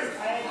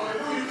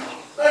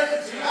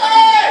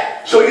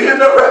 So you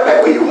end up right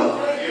back where you are.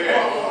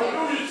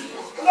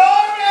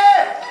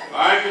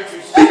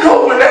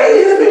 Because when the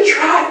enemy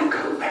tried to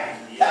come back,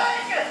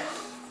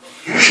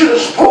 you should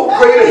have spoke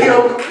greater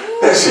him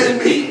that's in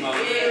me.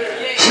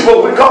 See,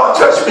 but when God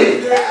touched me,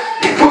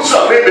 he put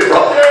something in me,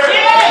 brother.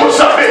 He put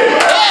something in me.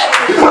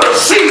 He put a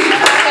seed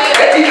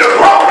that needed to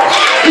grow.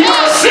 He put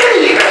a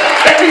seed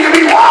that needed to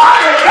be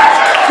watered.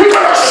 He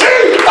put a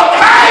seed of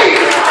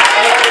faith.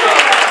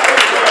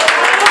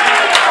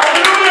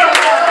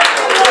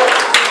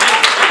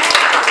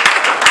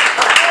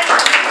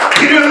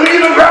 He didn't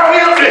leave the ground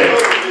empty.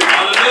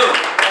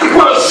 He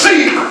put a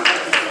seed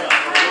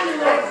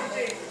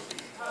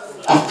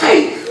of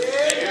faith.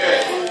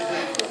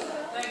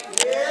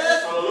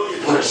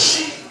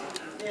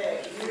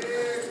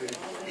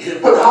 He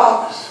didn't put a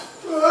harvest.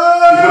 He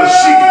put a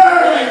seed.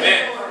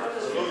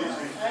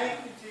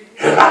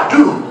 And if I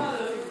do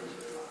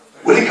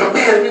what he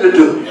commanded me to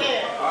do,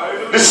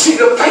 the seed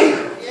of faith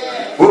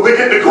will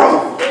begin to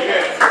grow.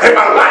 And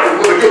my life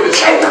will begin to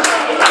change.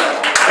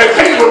 And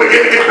things will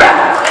begin to get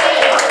better.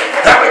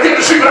 And I begin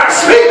to see what I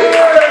speak.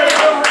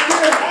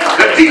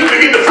 The demons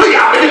begin to flee.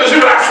 I begin to see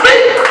what I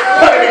speak.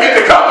 Money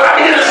begin to come, but I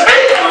begin to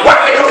speak. Why?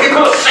 Because he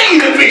put a seed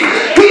in me.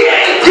 He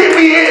ain't give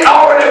me it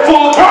already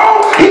full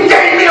grown. He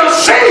gave me a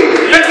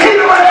seed. The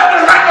kingdom of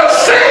heaven is like a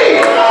seed.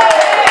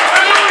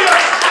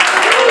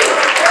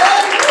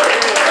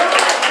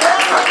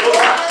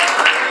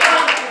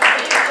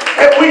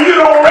 And when you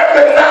don't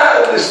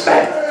recognize this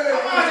thing,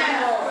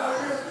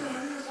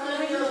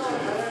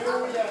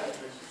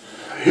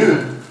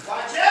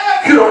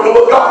 you don't know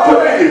what God put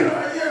in you.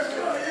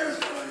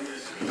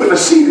 He put a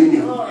seed in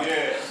you.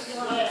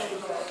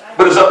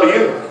 But it's up to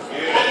you.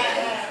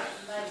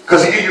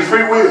 Because he gives you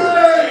free will.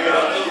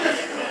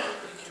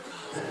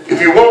 If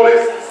you want it,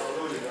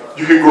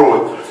 you can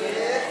grow it.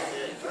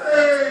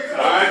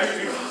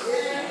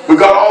 We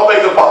got all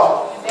things are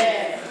possible.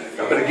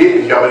 Y'all better get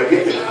it. Y'all better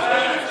get it.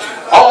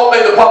 All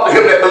things are possible to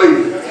him that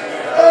believes.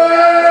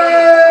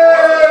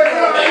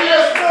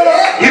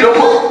 He don't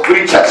put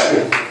when he touched me.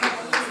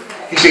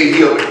 said,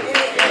 heal me.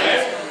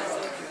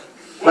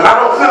 But I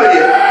don't feel it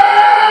yet.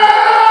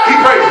 Keep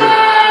praising him.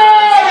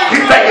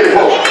 Keep thanking him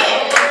for it.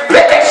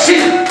 Let that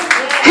seed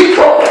keep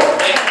growing.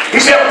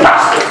 He said,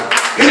 prosper.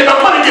 He said, the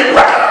money get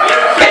brighter.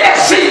 Let that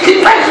seed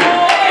keep praising him.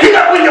 You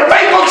know, when your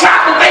bank go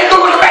chop and things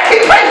go in the back,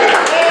 keep praising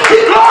him.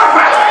 Keep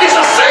glorifying him. It's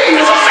a seed.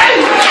 It's a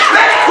seed.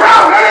 Let it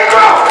grow. Let it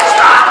grow.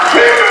 Stop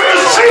hearing the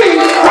seed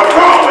from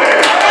growing.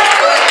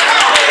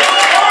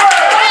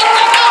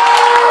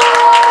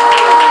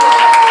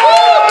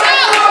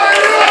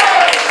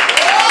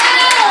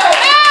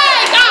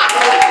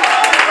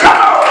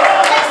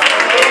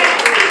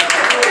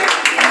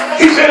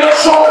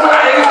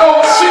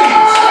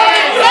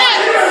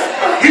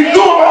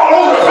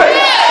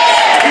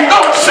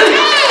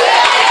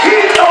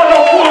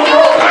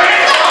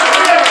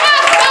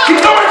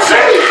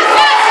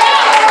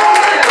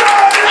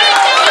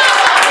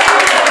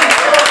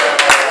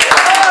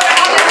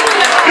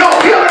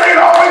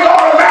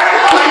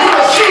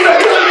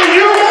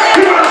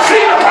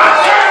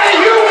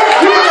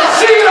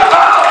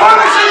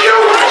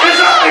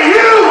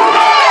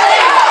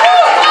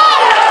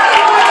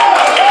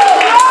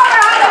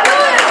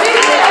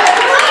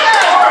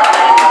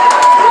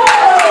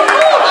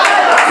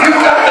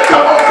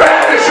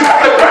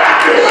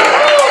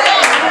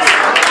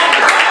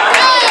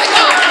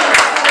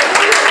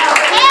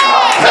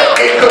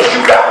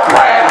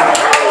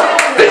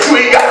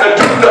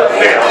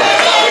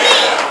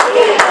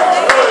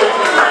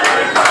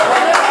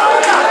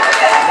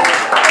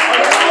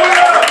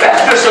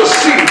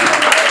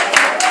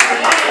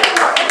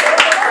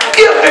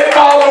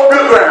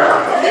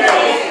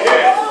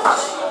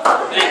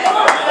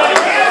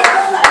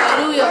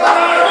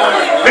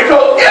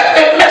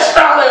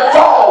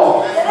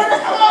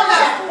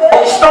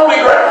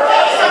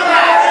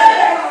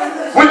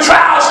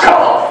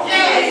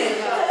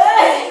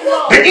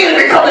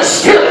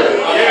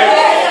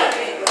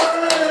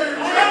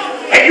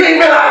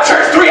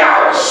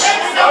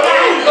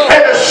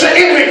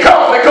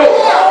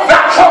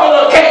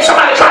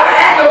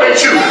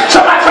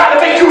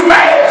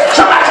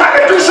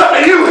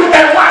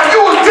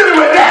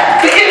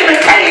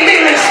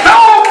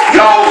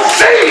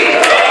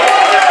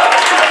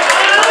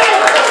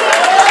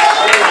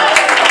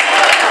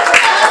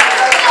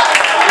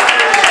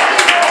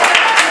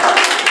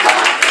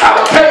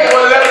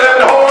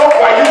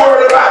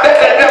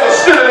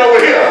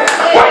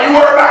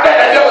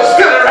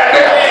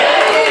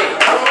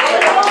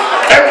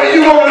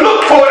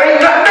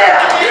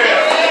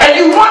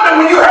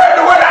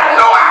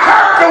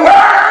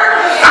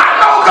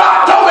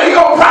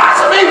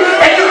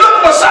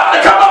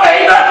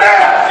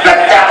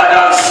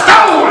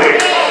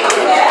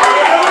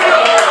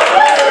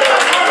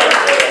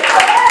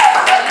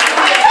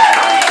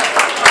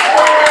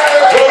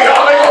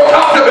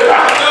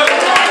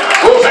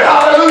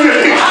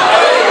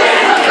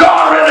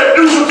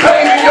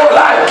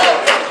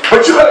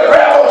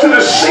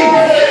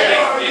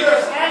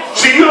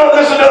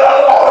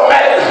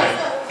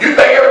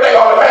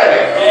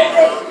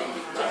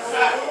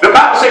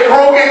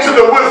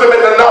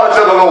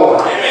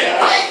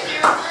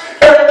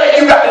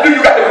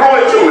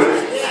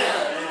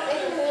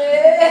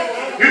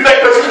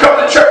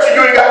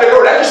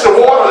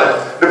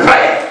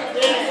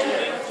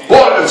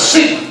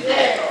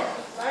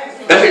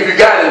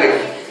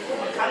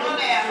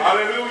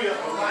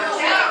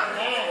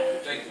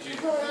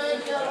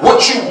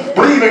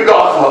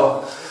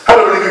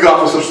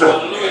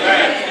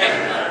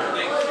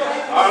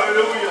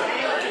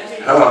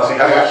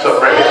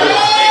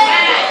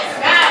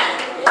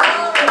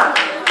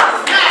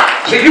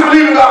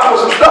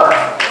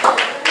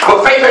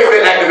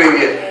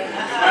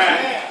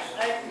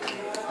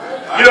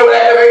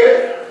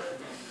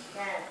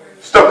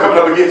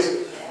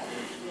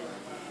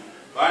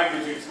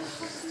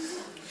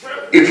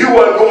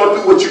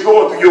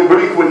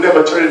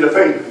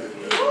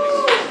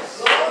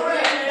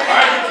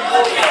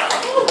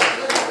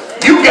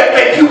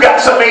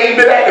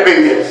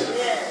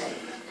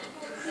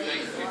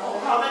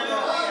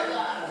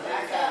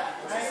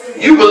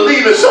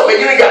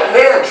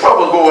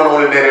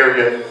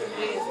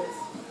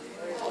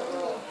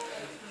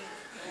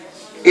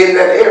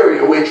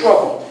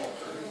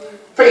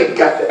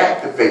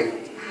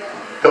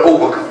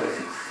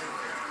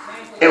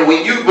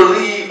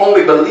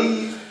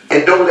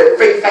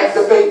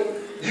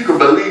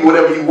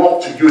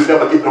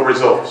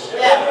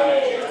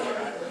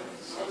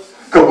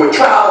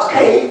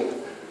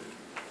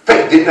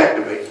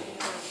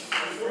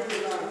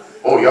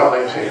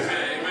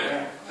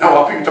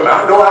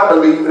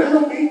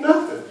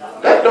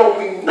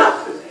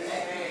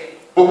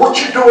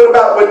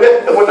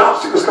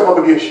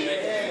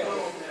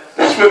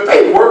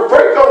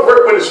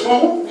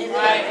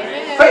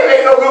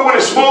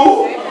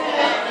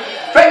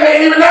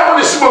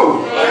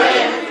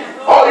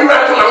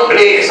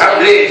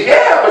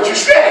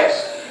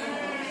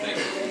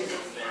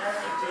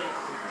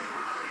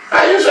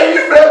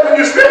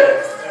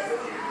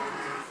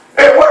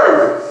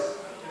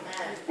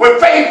 When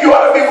faith, you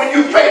ought to be, when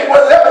you faith,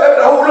 one level,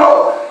 hold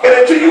on.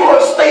 And until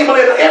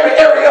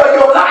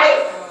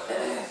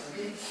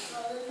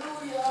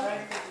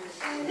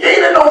You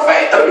ain't in no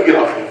faith. Let me get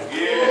off here.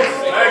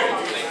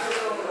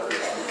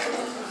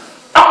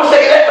 I'm going to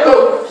say that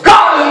because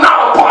God is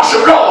not a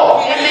partial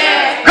God.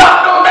 God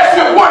don't mess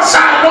with one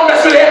side, don't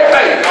mess with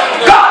everything.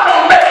 God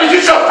don't mess with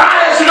your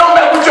finances, don't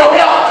mess with your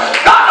health.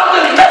 God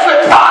don't just mess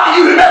with part of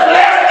you, he mess with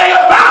everything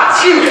about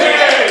you.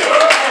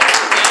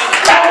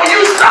 And when you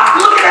stop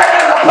looking at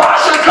it as a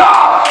partial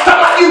God,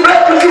 talking about you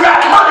blessed because you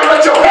got money, but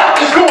your health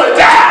is going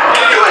down,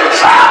 you're in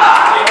trouble.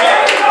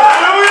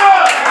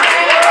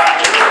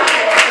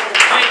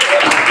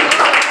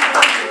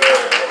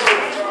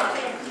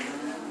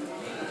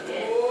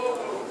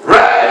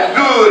 Riding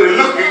good and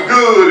looking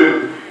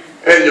good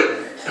and you,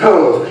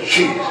 oh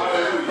Jesus.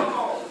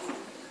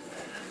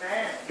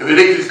 If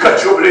they just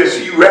cut you over there,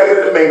 see you ragged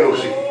at the mango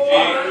seed.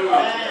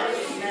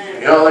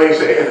 Y'all ain't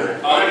saying that.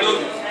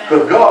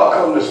 Because God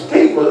comes to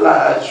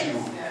stabilize you,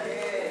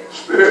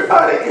 spirit,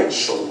 body, and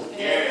soul.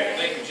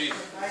 Thank you,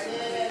 Jesus.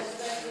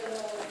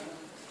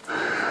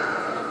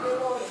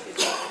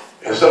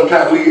 And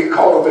sometimes we get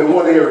caught up in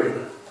one area.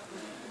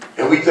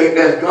 And we think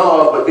that's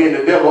God, but then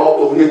the devil all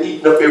over here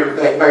eating up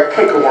everything like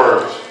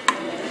cankerworms.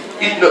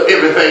 Eating up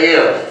everything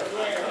else.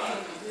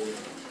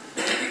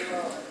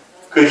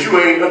 Because you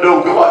ain't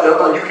no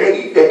God. You can't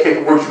eat that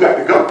cankerworms. You got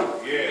to go.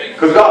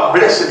 Because God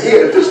blessed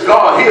here. If this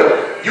God here,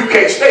 you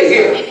can't stay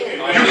here.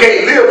 You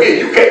can't live here.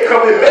 You can't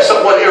come and mess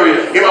up one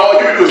area. You know, all you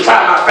can do is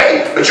try my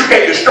faith, but you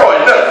can't destroy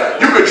it.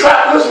 Nothing. You can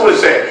try. Listen what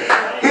it said.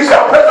 He said,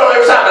 I'm present on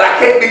every side, but I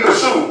can't be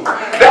consumed.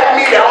 That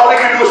means that all they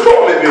can do is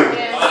torment me.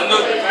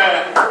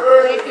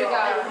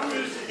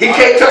 He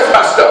can't touch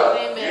my stuff.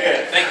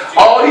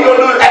 All he gonna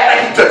do is act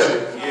like he touching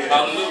it.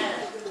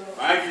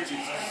 Thank you,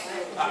 Jesus.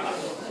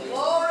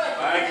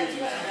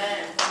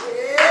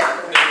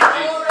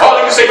 All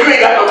they can say, you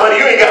ain't got no money,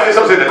 you ain't got this.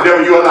 I'm saying, the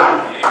devil, you a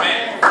liar.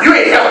 You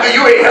ain't healthy,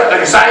 you ain't healthy.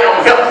 Because I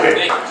ain't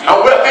healthy.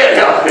 I'm well and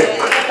healthy.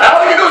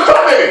 All you can do is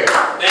torment me.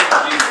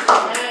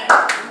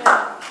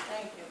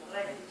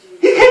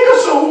 He can't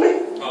consume me.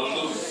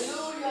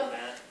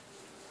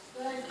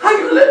 How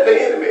you let the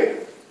enemy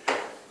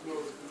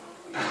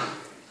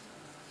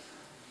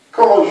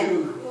cause you?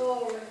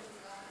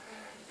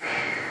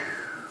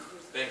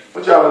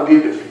 What y'all done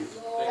did to me?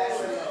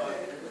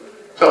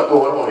 Something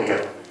going on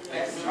here.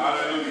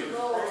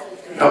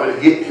 Y'all better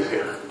get this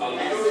here.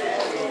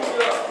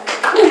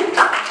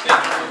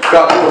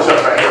 God doing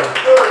something right here.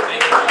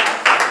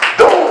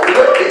 Don't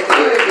let the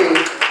enemy,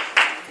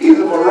 he's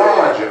a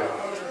mirage.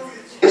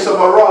 It's a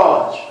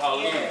mirage.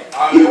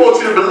 He wants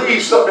you to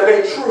believe something that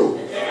ain't true.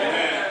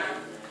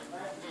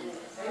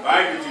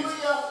 Thank you,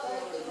 Jesus.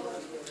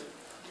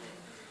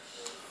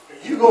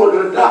 You go to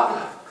the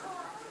doctor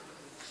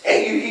and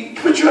he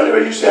put you under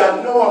and you say,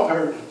 I know I'm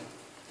hurting.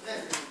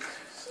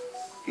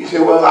 He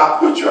said, well, I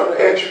put you on the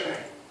x-ray.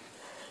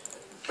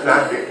 And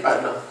I think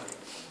I know.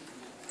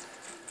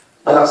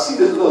 But I see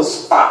this little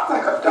spot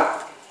like a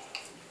dot.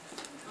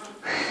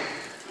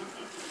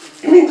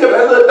 You mean to tell me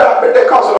that little dot right there costs